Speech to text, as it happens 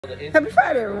Happy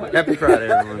Friday, everyone. Happy Friday,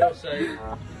 everyone. That's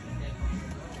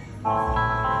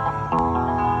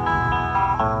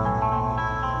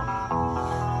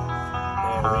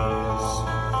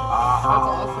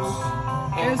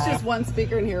awesome. And it's just one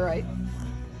speaker in here, right?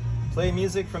 Play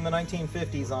music from the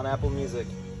 1950s on Apple Music.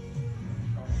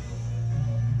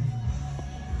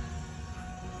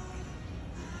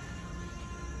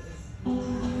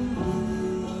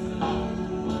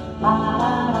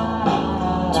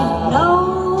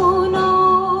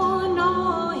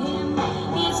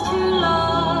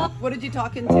 What did you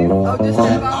talk into? Oh, just the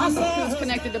phone? It was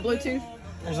connected to Bluetooth?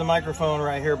 There's a microphone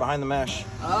right here behind the mesh.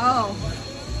 Oh.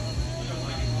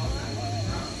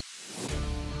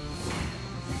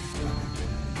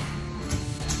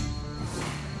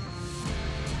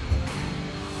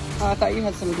 Oh, I thought you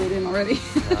had some glued in already.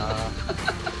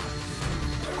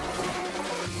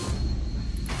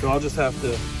 So I'll just have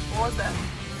to... What was that?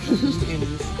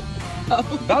 Hinges.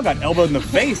 Oh. Dog got elbowed in the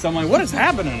face. I'm like, what is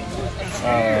happening?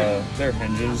 They're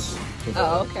hinges.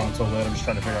 Oh, okay. Console lid. I'm just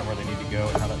trying to figure out where they need to go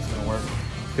and how that's going to work.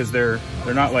 Because they're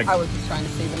not like... I was just trying to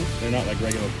see them. They're not like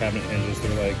regular cabinet hinges.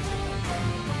 They're like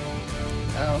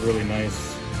really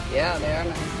nice. Yeah, they are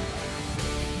nice.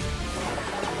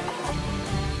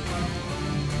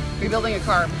 Are you building a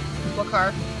car? What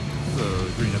car?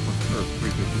 The green F1 or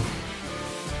 350.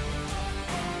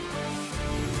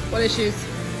 What issues?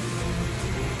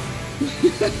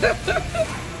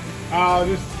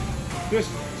 Just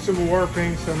some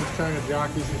warping, some trying to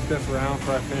jockey some stuff around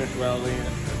before I finish welding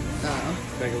it.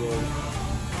 Take a little,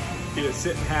 get it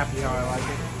sitting happy how I like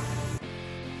it.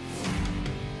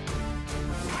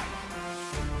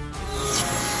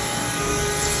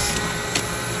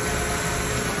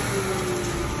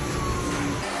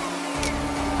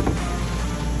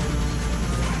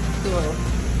 Cool.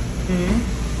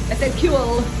 I said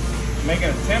cool. Making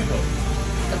a template.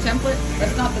 A template?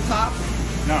 That's not the top?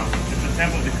 No, it's a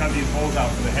template to cut these holes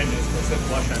out for the hinges to sit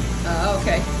flush in. Oh,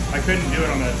 okay. I couldn't do it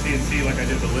on the CNC like I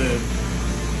did the lid.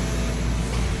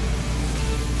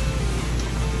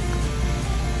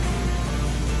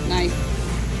 Nice.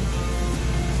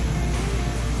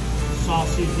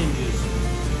 Saucy hinges.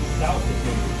 Sausage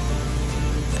hinges.